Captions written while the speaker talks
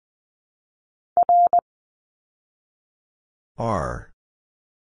R.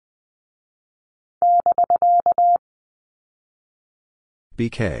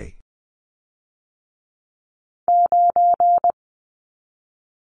 BK.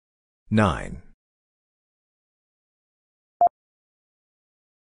 Nine.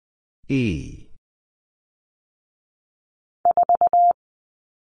 E.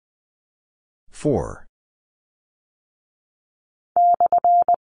 Four.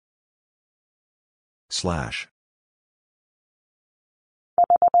 Slash.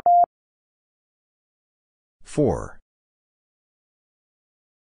 Four.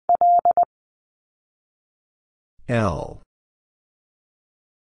 L.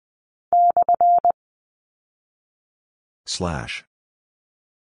 Slash.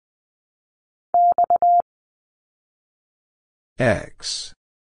 X.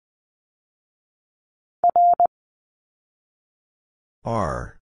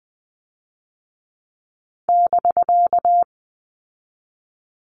 R.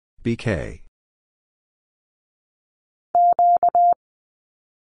 BK.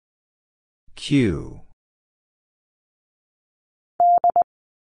 Q.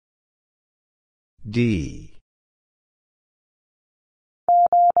 D.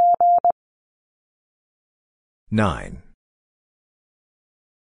 Nine.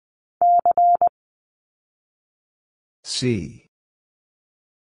 C.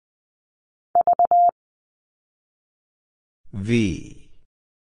 V.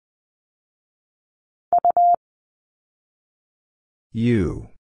 U.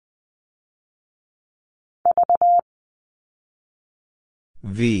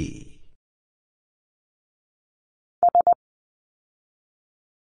 V.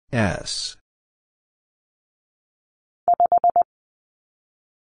 S.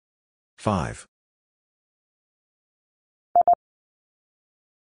 5.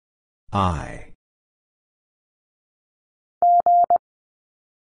 I.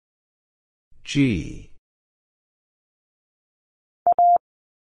 G.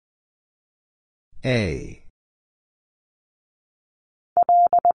 A.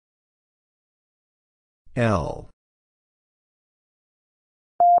 L.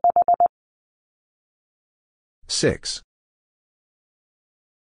 Six.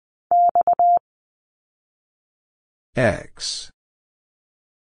 X.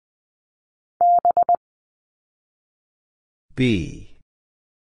 B.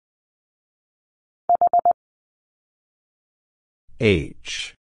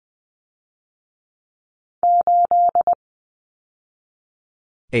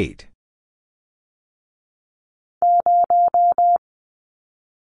 8.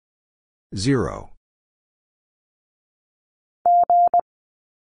 0.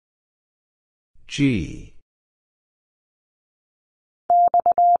 G.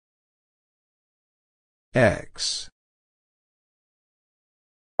 X.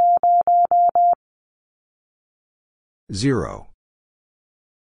 Zero.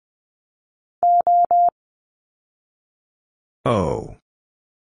 O.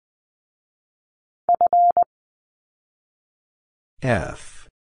 F.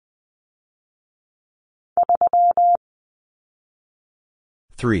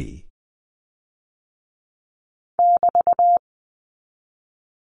 Three.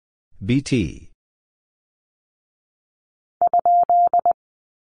 BT.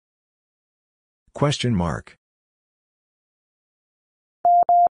 Question mark.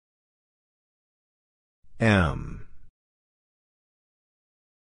 M.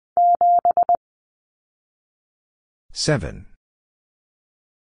 Seven.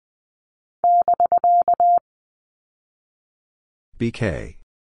 BK.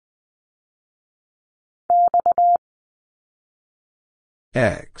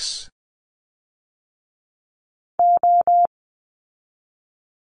 X.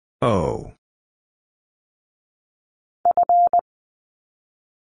 O.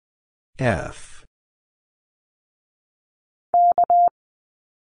 F.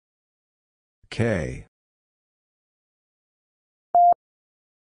 K.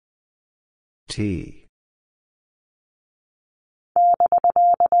 T.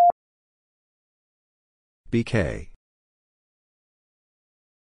 BK.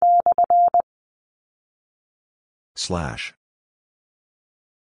 Slash.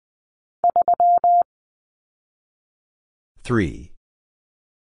 Three.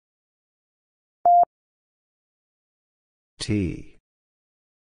 T.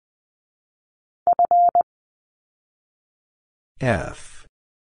 F.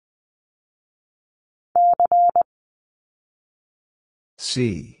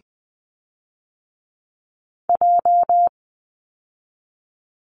 C.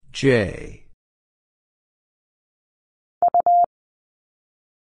 J.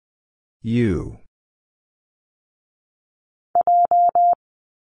 U.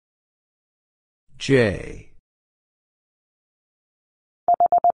 J.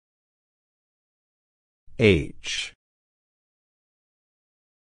 H.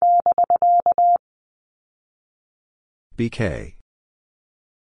 BK.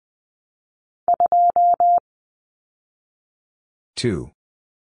 Two.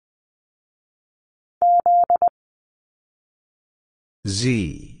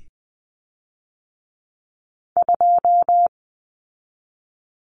 Z.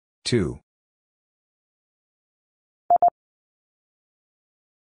 Two.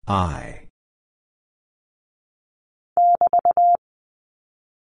 I.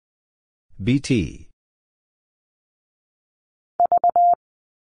 BT.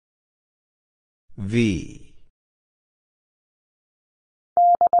 V.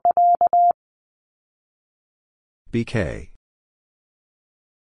 BK.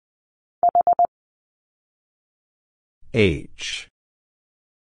 H.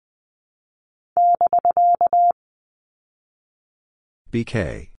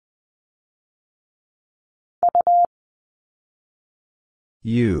 BK.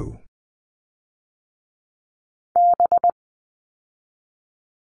 U.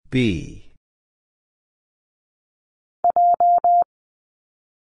 B.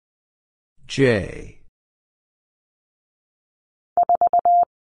 J.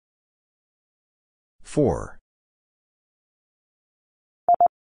 4.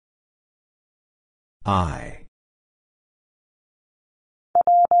 I.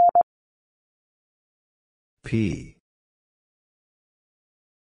 P.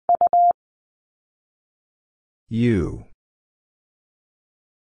 U.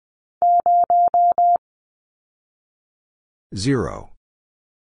 Zero.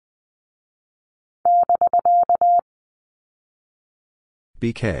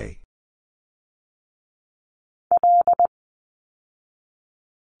 BK.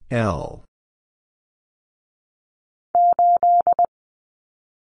 L.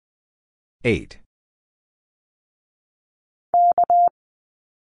 Eight.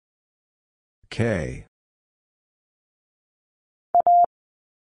 K.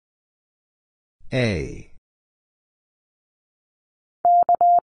 A.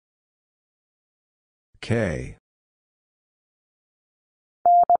 K.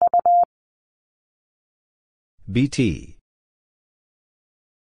 BT.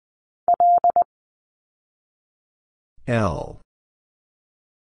 L.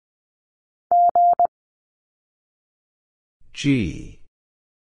 G.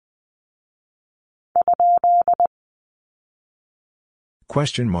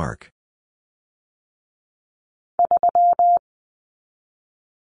 Question mark.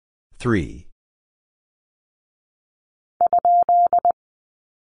 Three.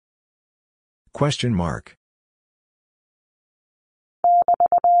 Question mark.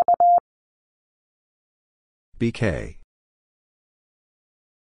 BK.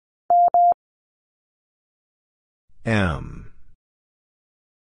 M.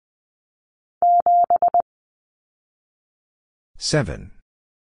 Seven.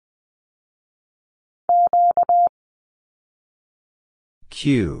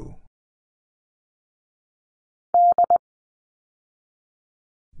 Q.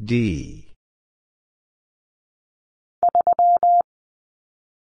 D.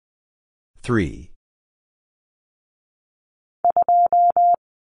 Three.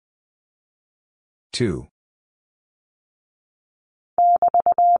 Two.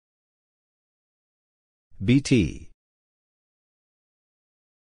 BT.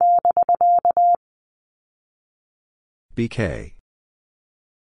 BK.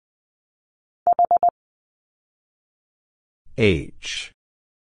 H.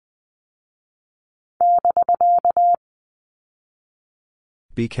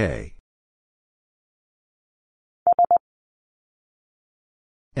 BK.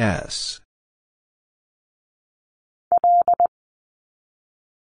 S.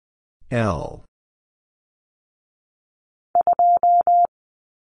 L.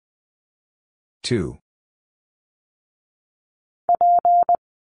 Two.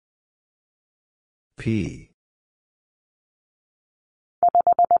 P.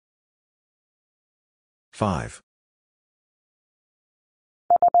 5.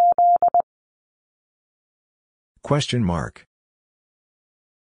 Question mark.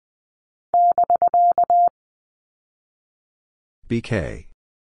 BK.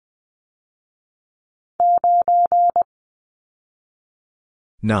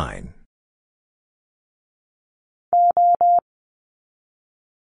 Nine.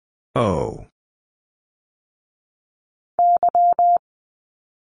 O.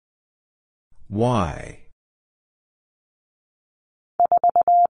 Y.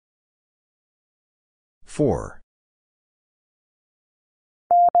 4.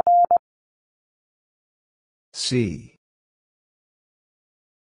 C.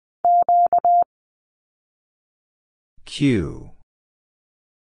 Q.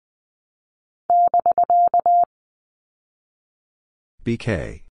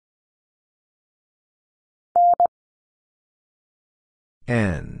 BK.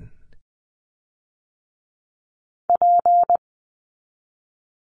 N.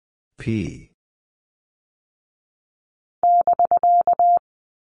 P.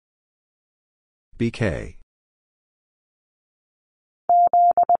 BK.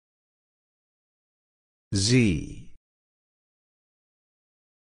 Z.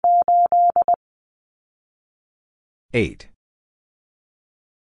 Eight.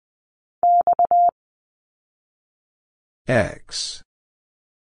 X.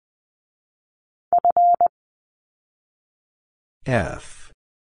 F.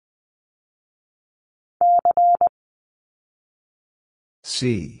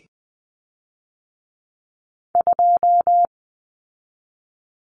 C.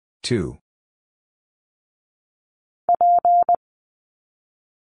 Two.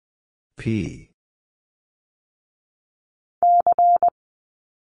 P.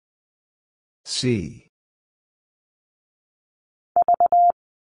 C.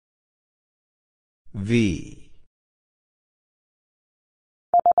 V.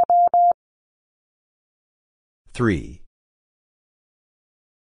 Three.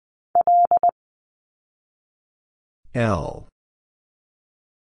 L.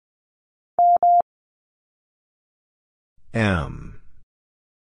 M.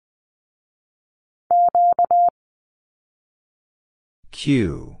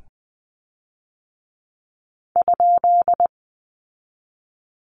 Q.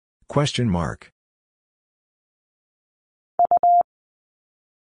 Question mark.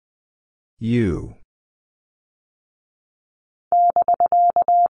 U.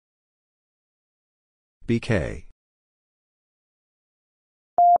 BK.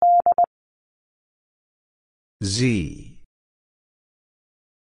 Z.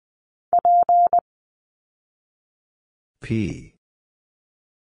 P.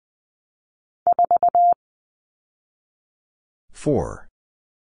 4.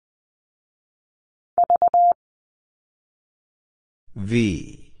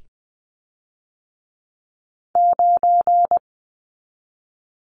 V.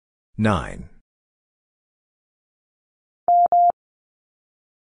 Nine.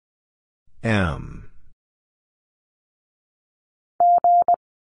 M.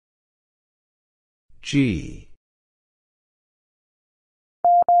 G.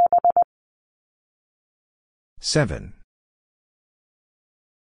 Seven.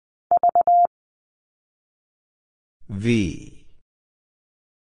 V.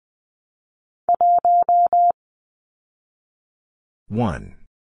 One.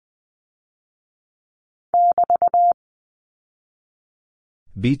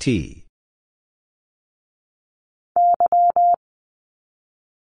 BT.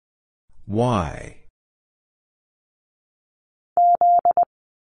 Y.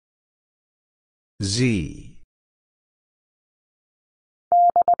 Z.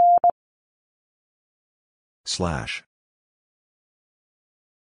 Slash.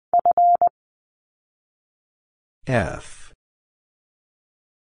 F.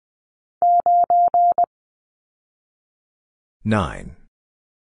 Nine.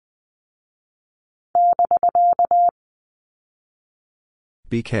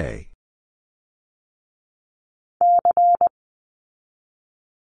 BK.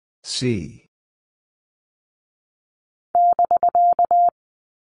 C.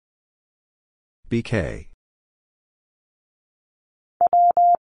 BK.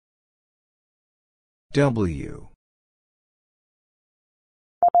 W.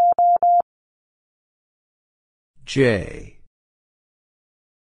 J.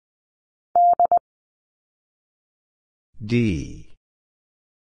 D.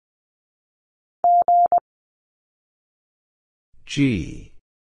 G.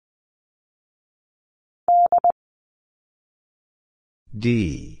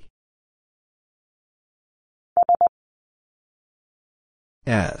 D.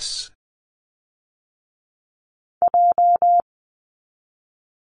 S.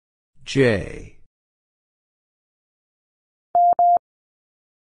 J.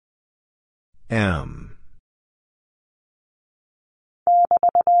 M.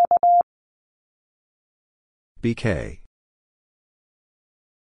 BK.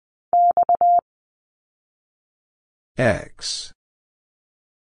 X.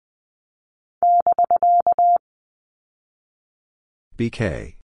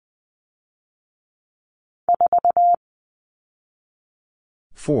 BK.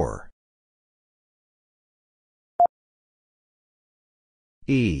 4.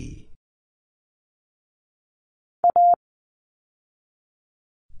 E.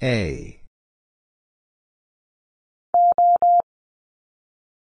 A.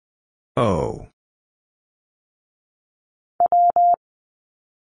 O.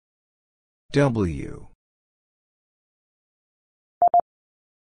 W.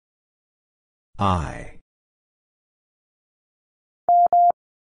 I.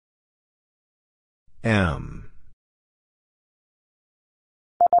 M.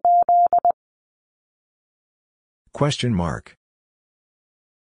 Question mark.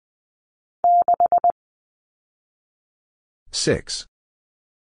 6.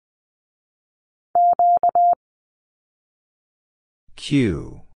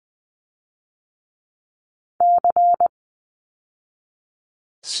 Q.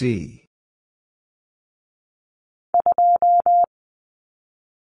 C.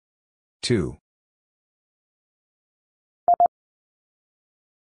 Two.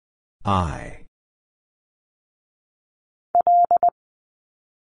 I.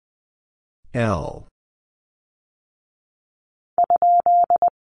 L.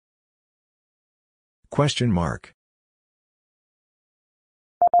 Question mark.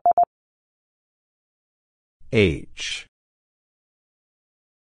 H.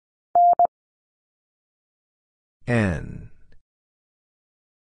 N.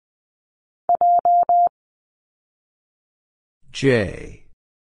 J.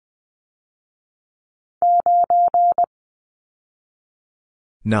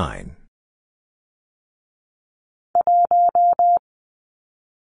 Nine.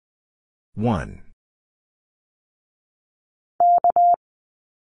 One.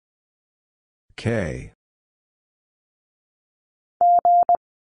 K.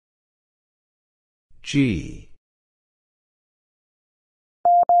 G.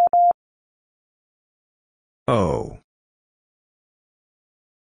 O.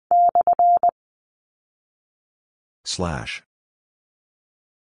 Slash.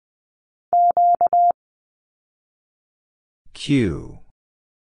 Q.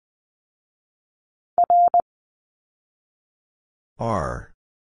 R.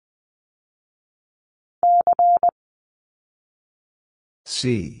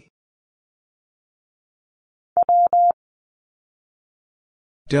 C.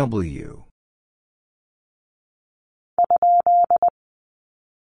 W.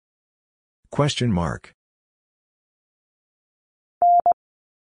 Question mark.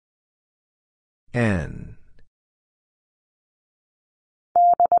 N.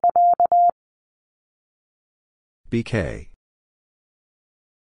 BK.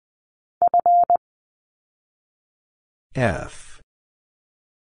 F.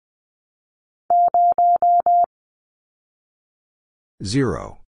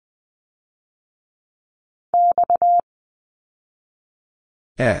 Zero.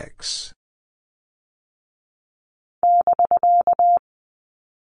 X.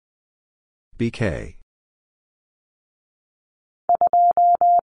 BK.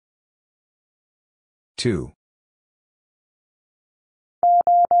 Two.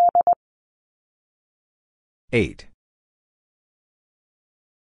 Eight.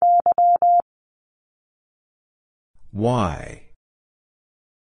 Y.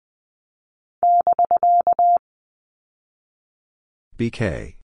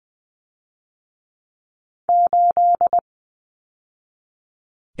 BK.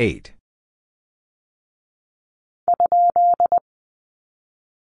 Eight.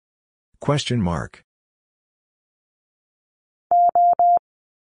 Question mark.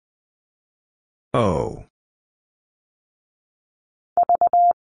 O.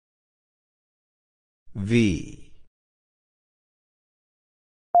 V.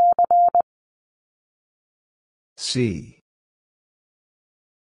 C.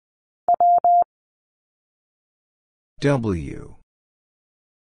 W.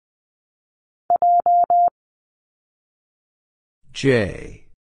 J.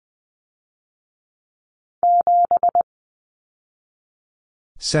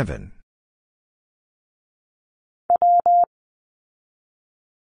 Seven.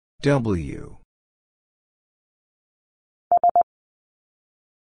 W.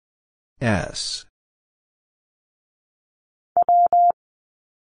 S.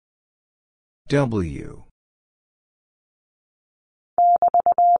 W.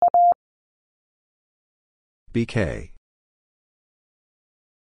 BK.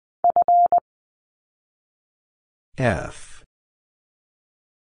 F.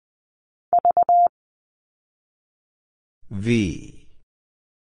 V.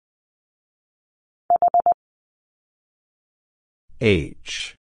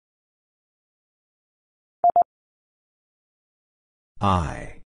 H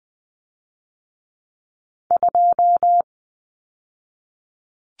I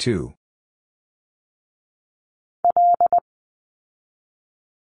 2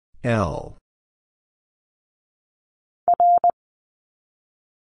 L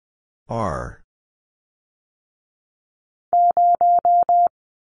R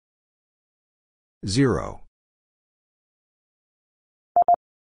 0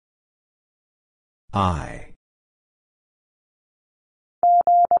 I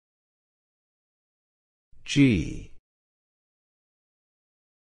G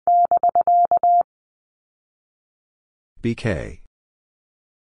BK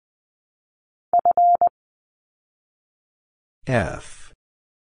F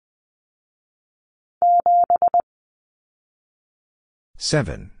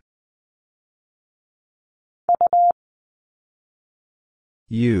 7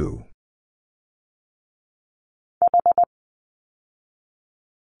 U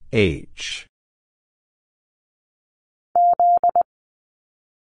H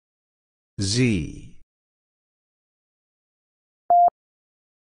Z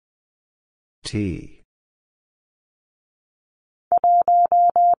T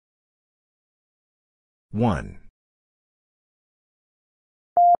 1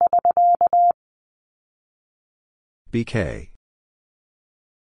 BK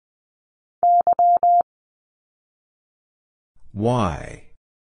Y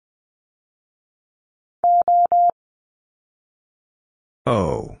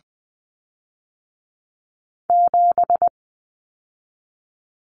O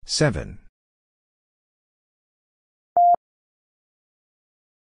Seven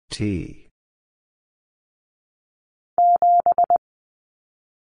T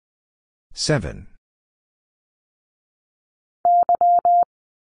Seven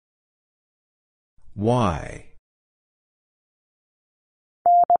Y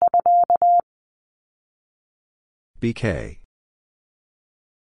BK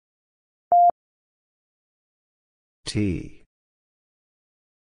T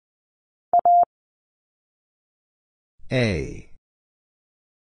A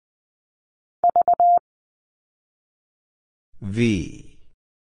V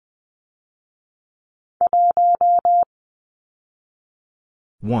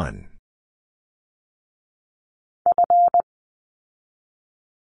 1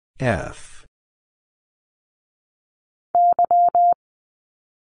 F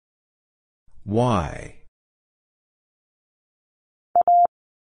Y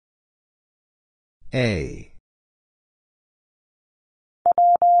A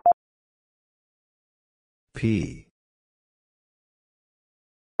P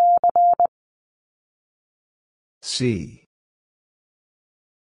C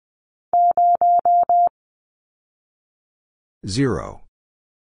 0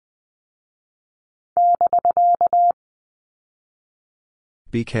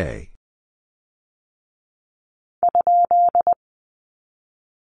 BK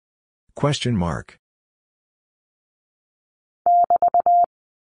Question mark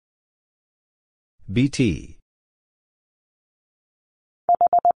BT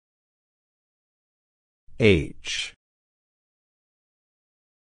H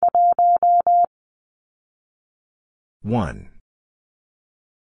one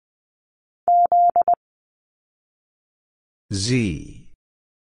Z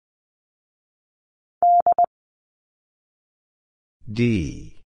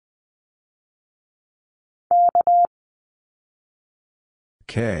D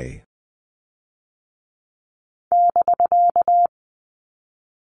K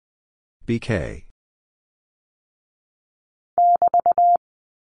BK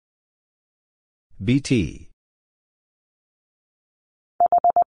BT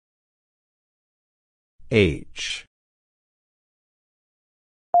H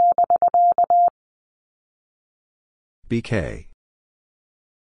BK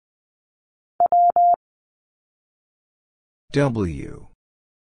W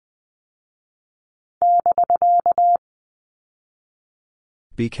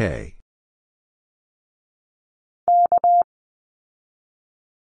BK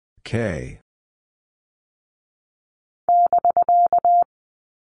K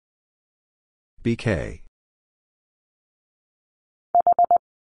BK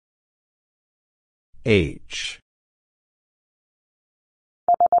H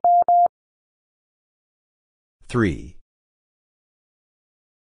three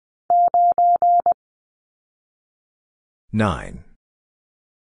nine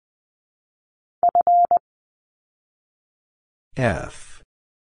F.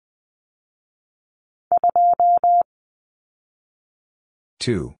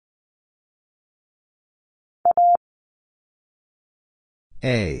 Two.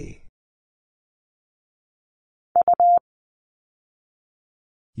 A.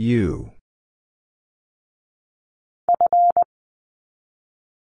 U.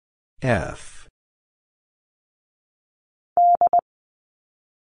 F.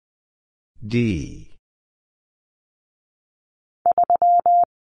 D.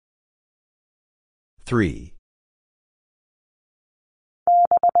 Three.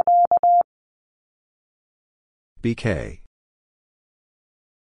 BK.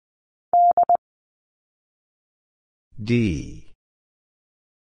 D.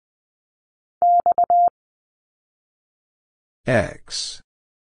 X.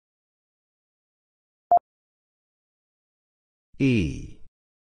 E.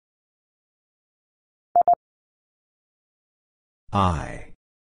 I.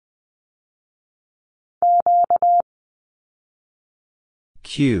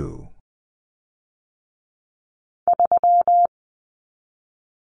 Q.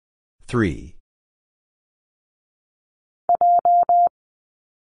 Three.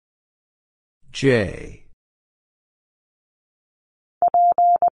 J.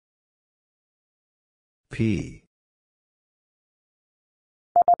 P.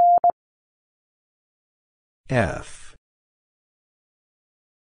 F.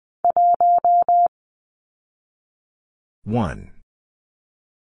 One.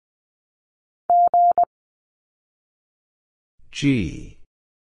 G.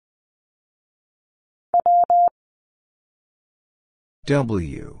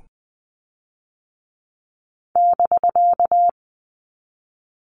 W.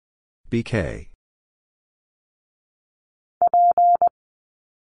 BK.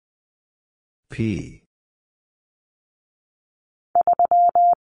 P.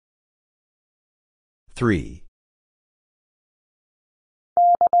 Three.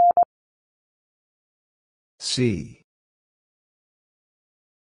 C.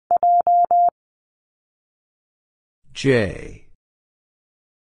 J.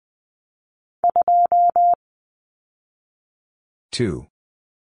 Two.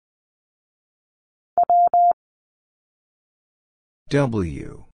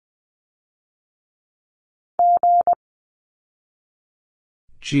 W.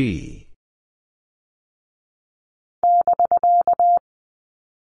 G.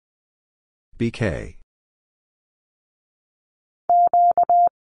 BK.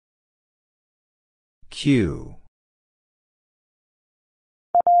 Q.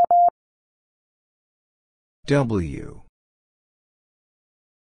 W.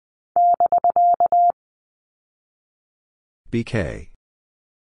 BK.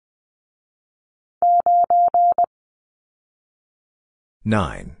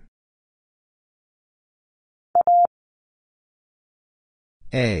 Nine.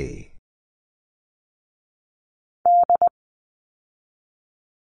 A.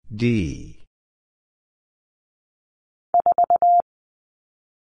 D.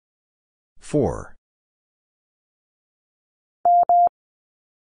 Four.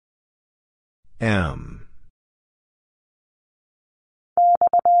 M.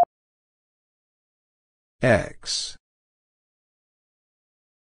 X.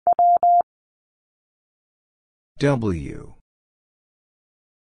 W.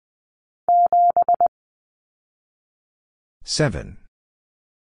 Seven.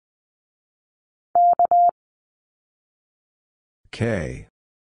 K.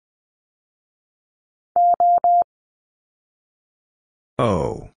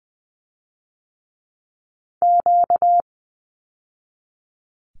 O.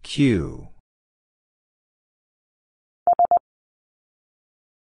 Q.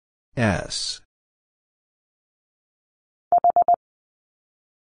 S.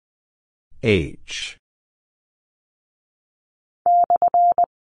 H.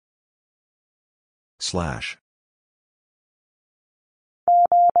 Slash.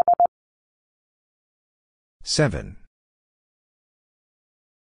 Seven.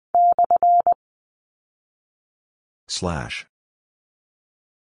 Slash.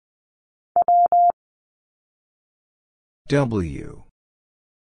 W.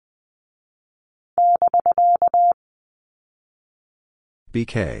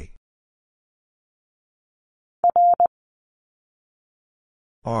 BK.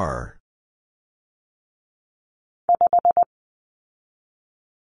 R.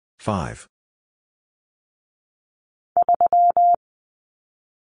 5.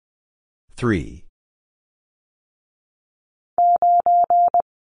 3.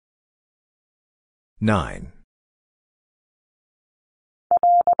 9.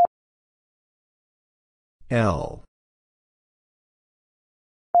 L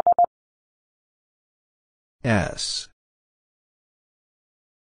S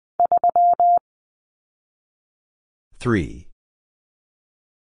 3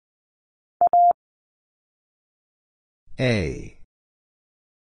 A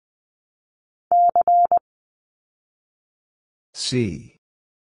C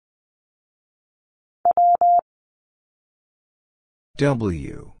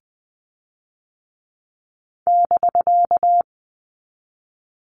W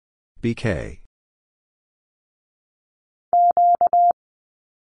BK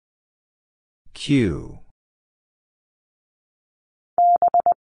Q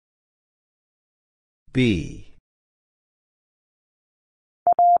B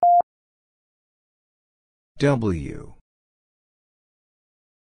W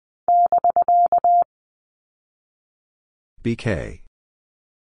BK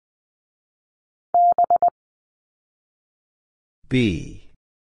B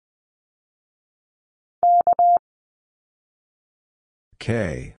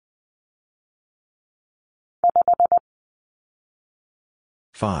K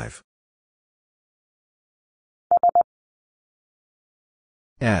 5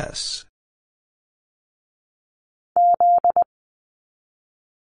 S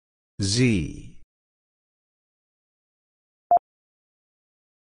Z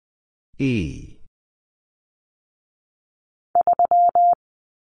E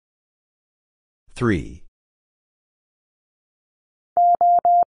 3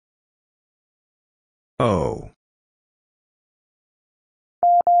 O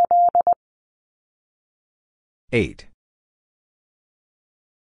Eight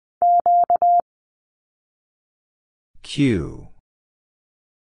Q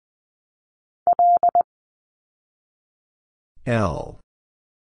L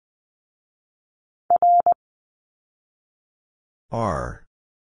R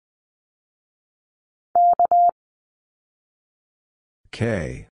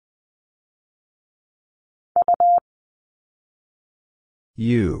K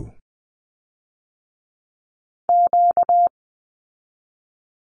U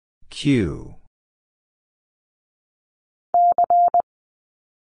Q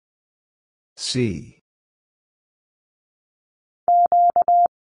C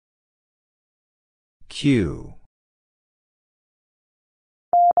Q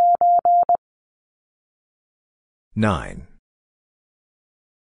Nine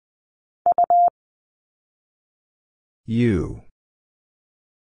U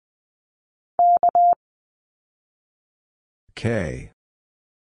K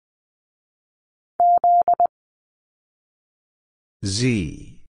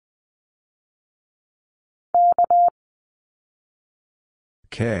Z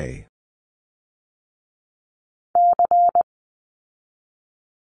K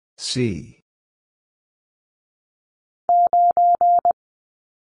C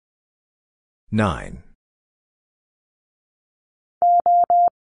Nine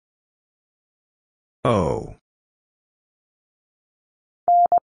O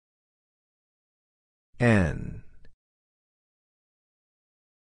N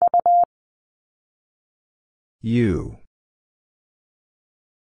U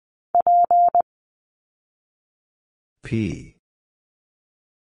P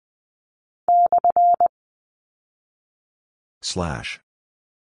slash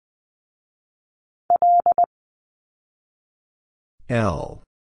L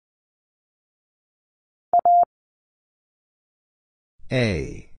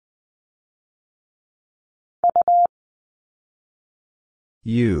A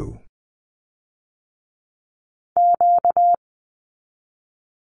U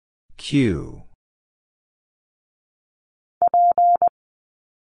Q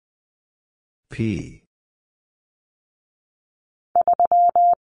P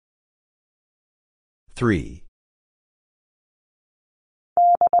 3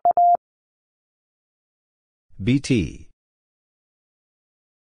 BT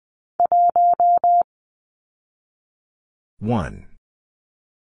 1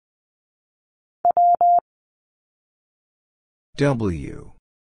 W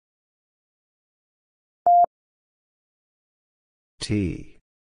T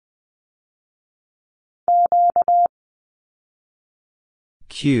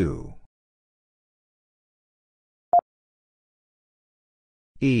Q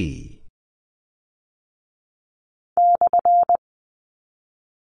E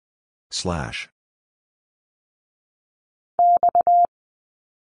slash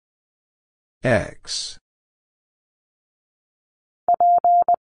X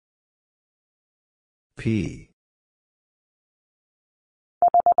P.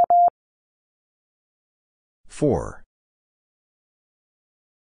 4.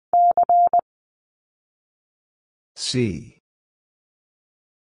 C.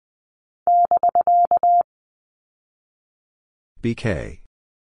 BK.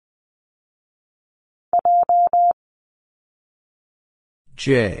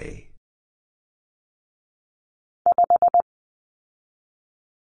 J.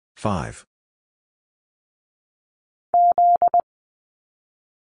 5.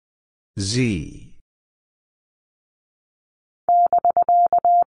 Z.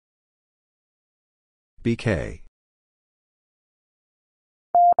 BK.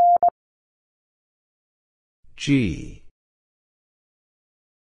 G.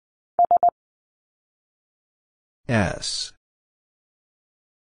 S.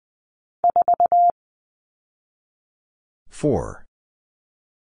 4.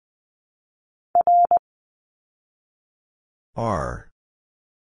 R.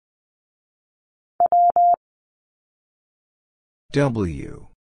 W.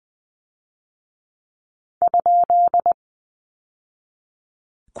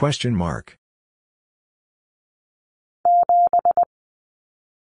 Question mark.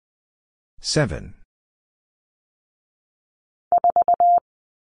 7.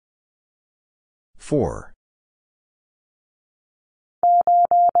 4.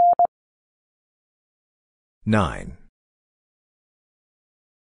 9.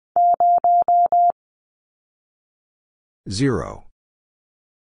 0.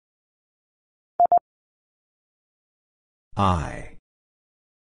 I.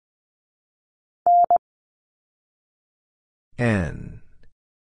 N.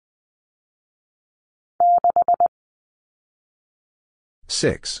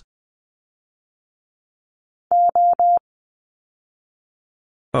 Six.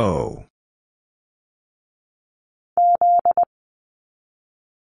 O.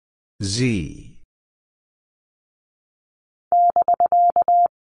 Z.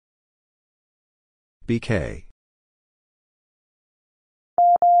 BK.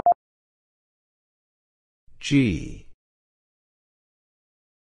 G.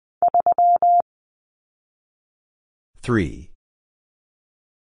 Three.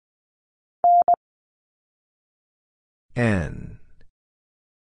 N.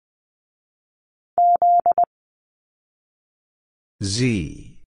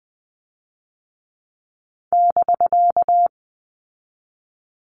 Z.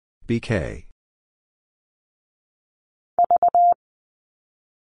 BK.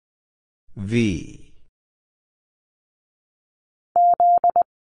 V.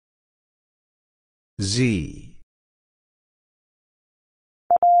 Z.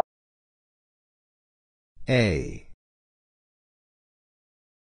 A.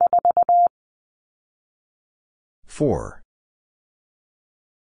 4.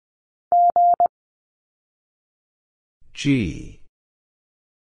 G.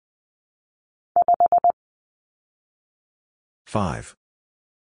 5.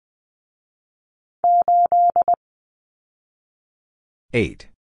 Eight.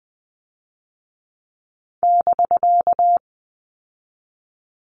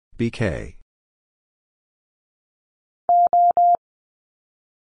 BK.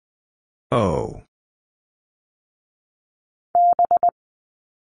 O.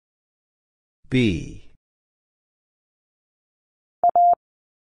 B.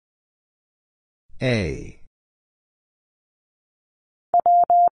 A.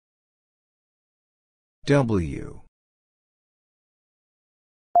 W.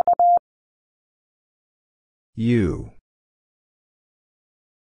 U.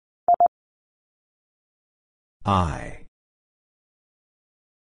 I.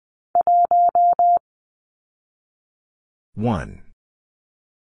 One.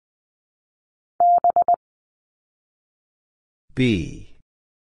 B.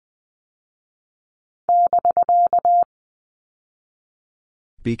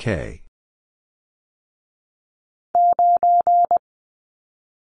 BK.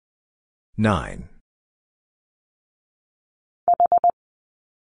 Nine.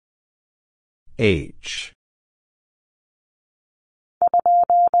 H.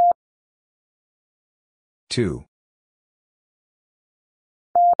 Two.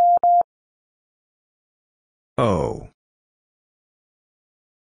 O.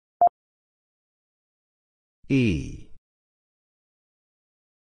 E.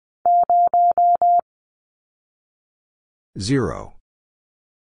 Zero.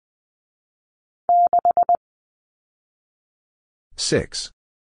 6.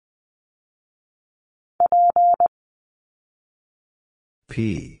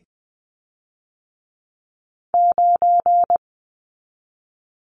 P.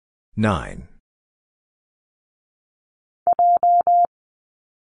 9.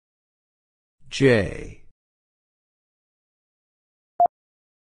 J.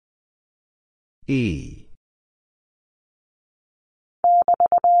 E.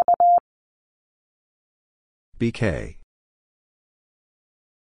 BK.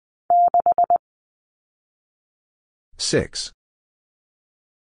 6.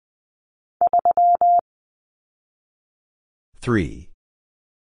 3.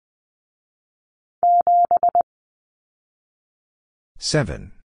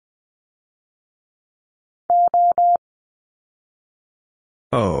 Seven.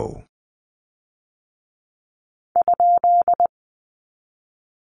 O.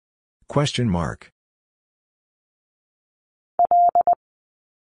 Question mark.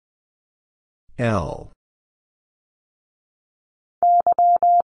 L.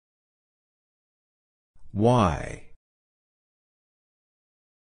 Y.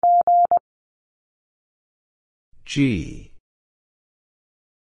 G.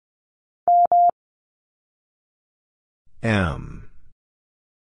 M.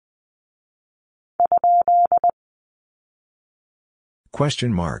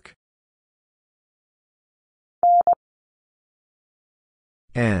 Question mark.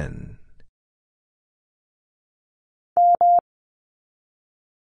 N.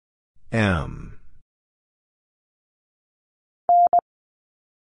 M.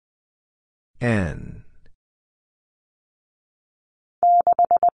 N.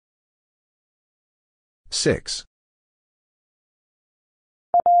 Six.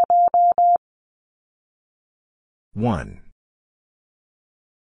 One.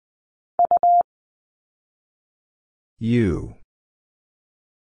 U.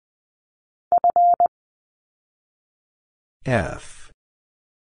 F.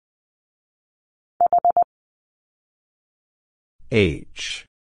 H.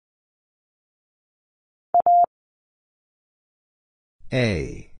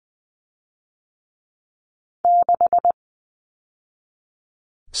 A.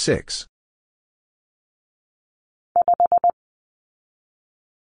 6.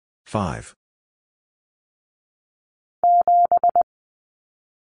 5.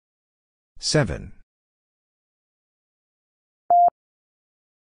 7.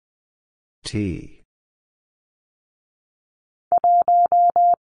 T.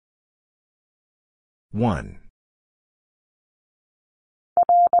 One.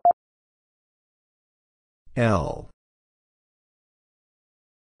 L.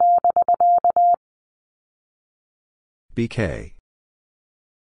 BK.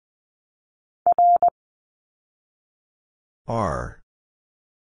 R.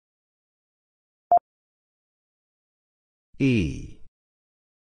 E.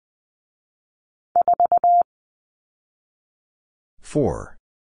 Four.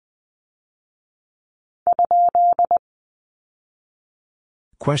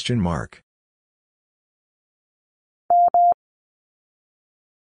 Question mark.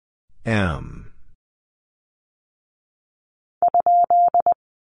 M.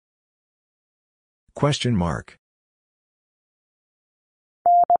 Question mark.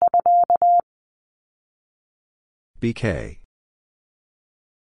 BK.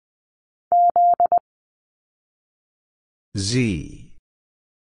 Z.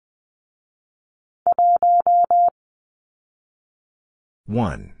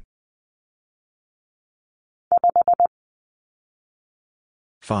 One.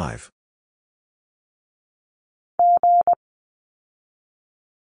 5.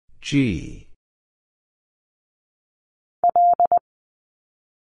 G.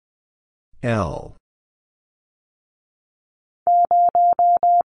 L.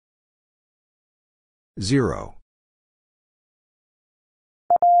 Zero.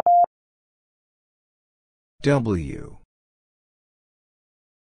 W.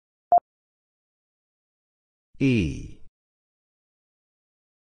 E.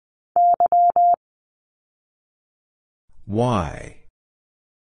 Y.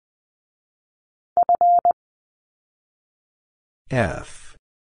 F.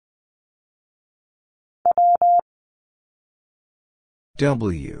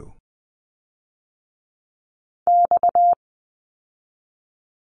 W.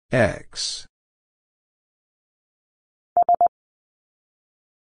 X.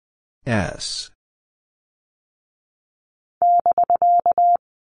 S.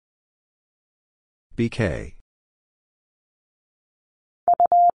 BK.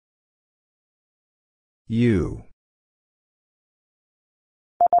 U.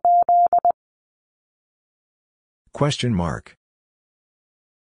 Question mark.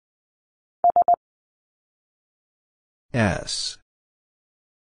 S.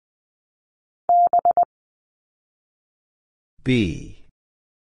 B.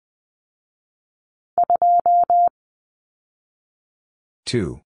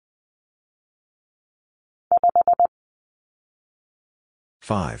 2.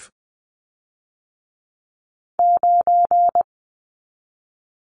 5.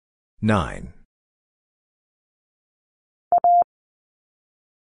 9.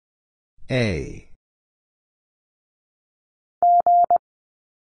 A.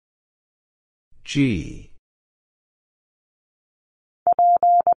 G.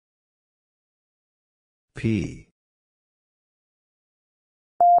 P.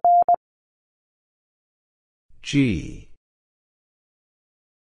 G.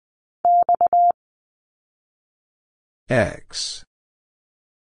 X.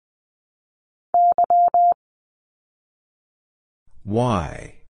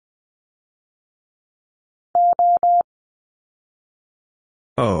 Y.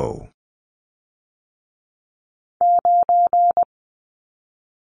 O.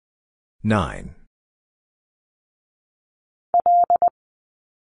 9.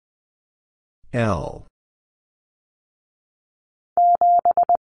 L.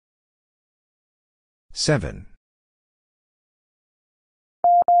 Seven.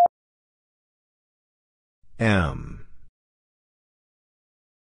 M.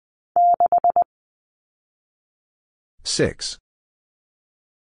 Six.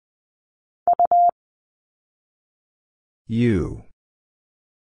 U.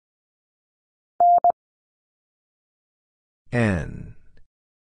 N.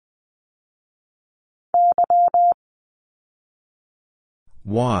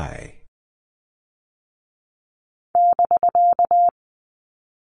 Y.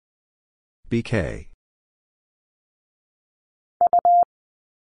 BK.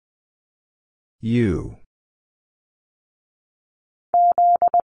 U.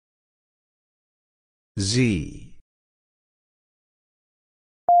 Z.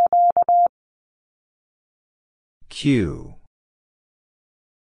 Q.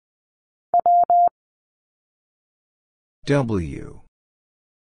 W.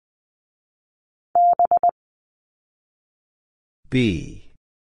 B.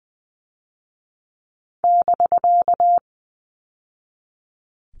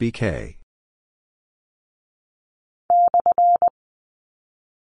 BK.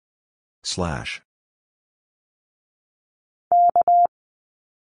 Slash.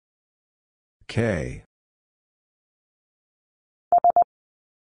 K.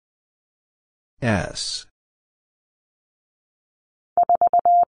 S.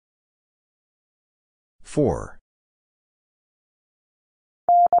 4.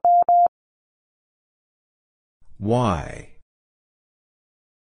 Y.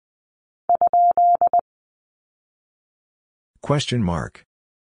 Question mark.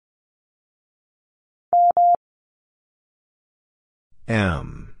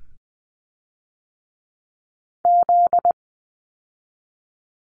 M.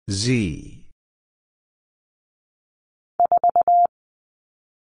 Z.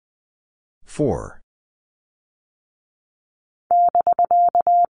 4.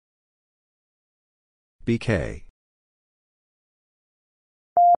 BK.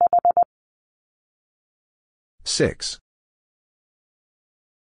 6.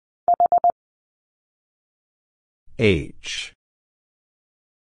 H.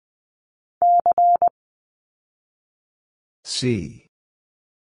 C.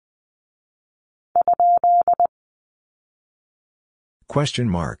 Question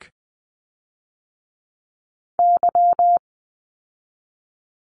mark.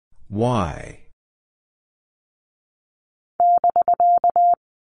 Y.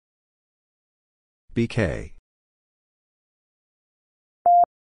 BK.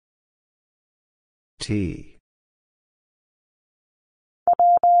 T.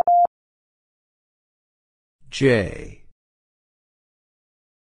 J.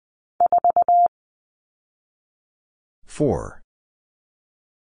 4.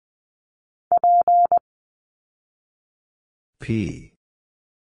 P.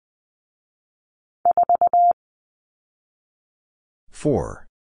 4.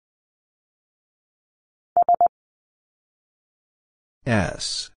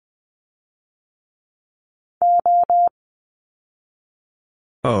 S.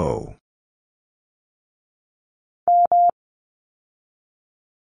 O.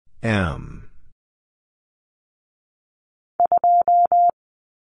 M.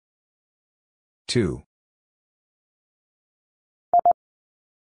 Two.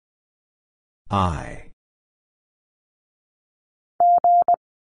 I.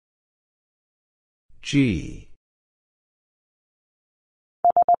 G.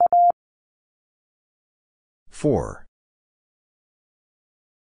 4.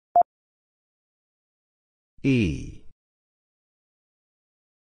 E.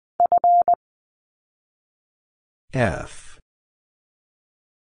 F.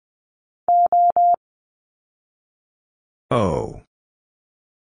 O.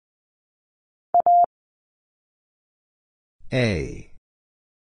 A.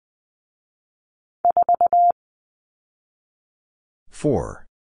 4.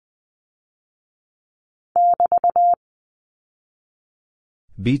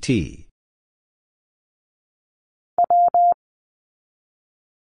 BT.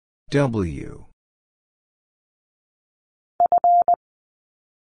 W.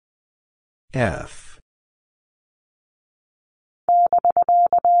 F.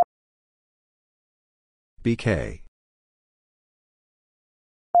 BK.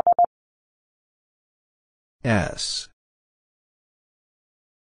 S.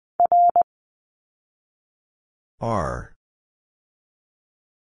 R.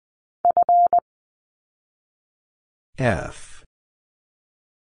 F.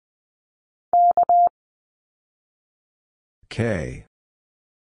 K.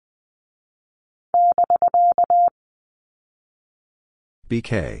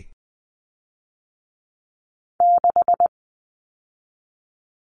 BK.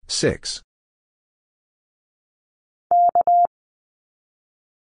 6.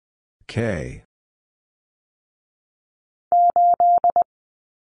 K.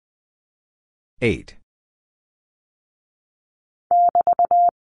 Eight.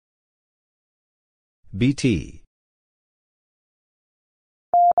 BT.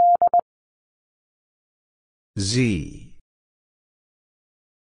 Z.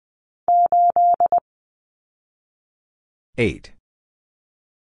 Eight.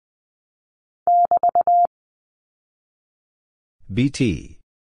 BT.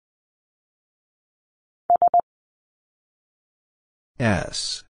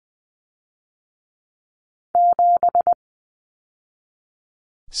 S.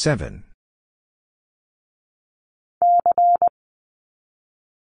 Seven.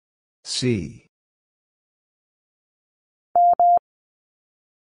 C.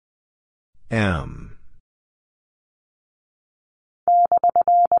 M.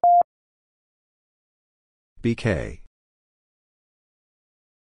 BK.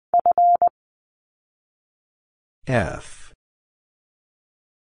 F.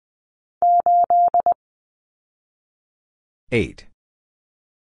 Eight.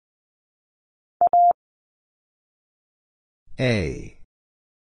 A.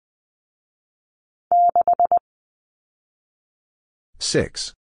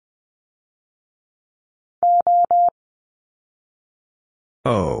 Six.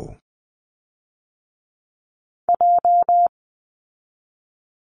 O.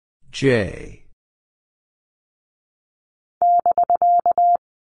 J.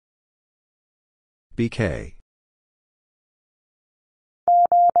 BK.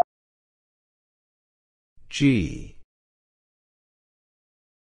 G.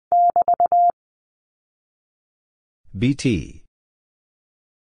 BT.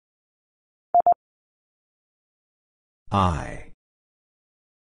 I.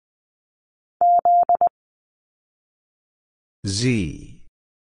 Z.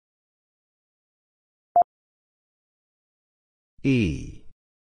 E.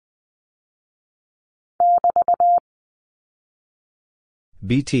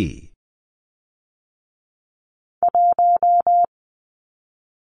 BT.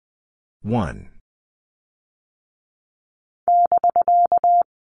 One.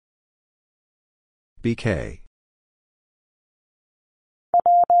 BK.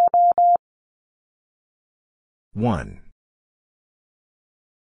 One.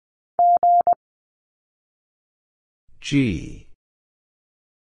 G.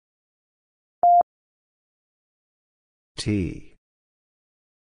 T.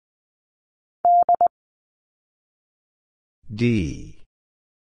 D.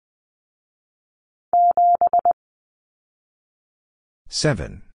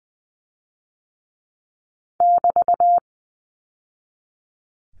 Seven.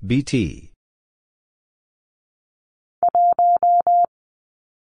 BT.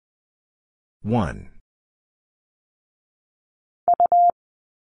 One.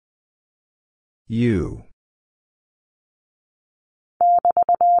 U.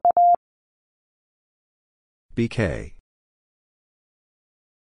 BK.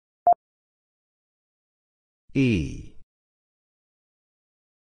 E.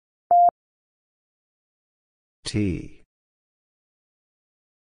 T.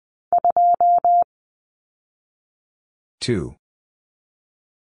 Two.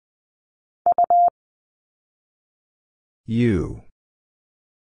 U.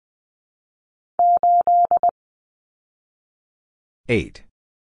 8.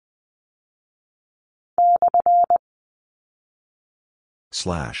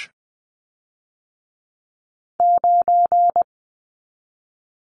 Slash.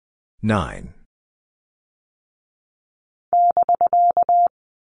 Nine.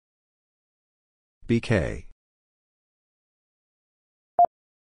 BK.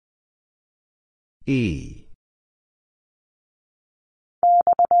 E.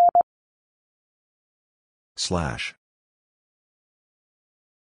 Slash.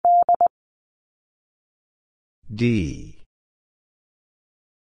 D.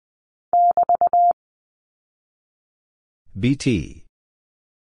 BT.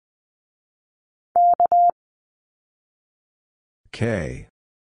 K.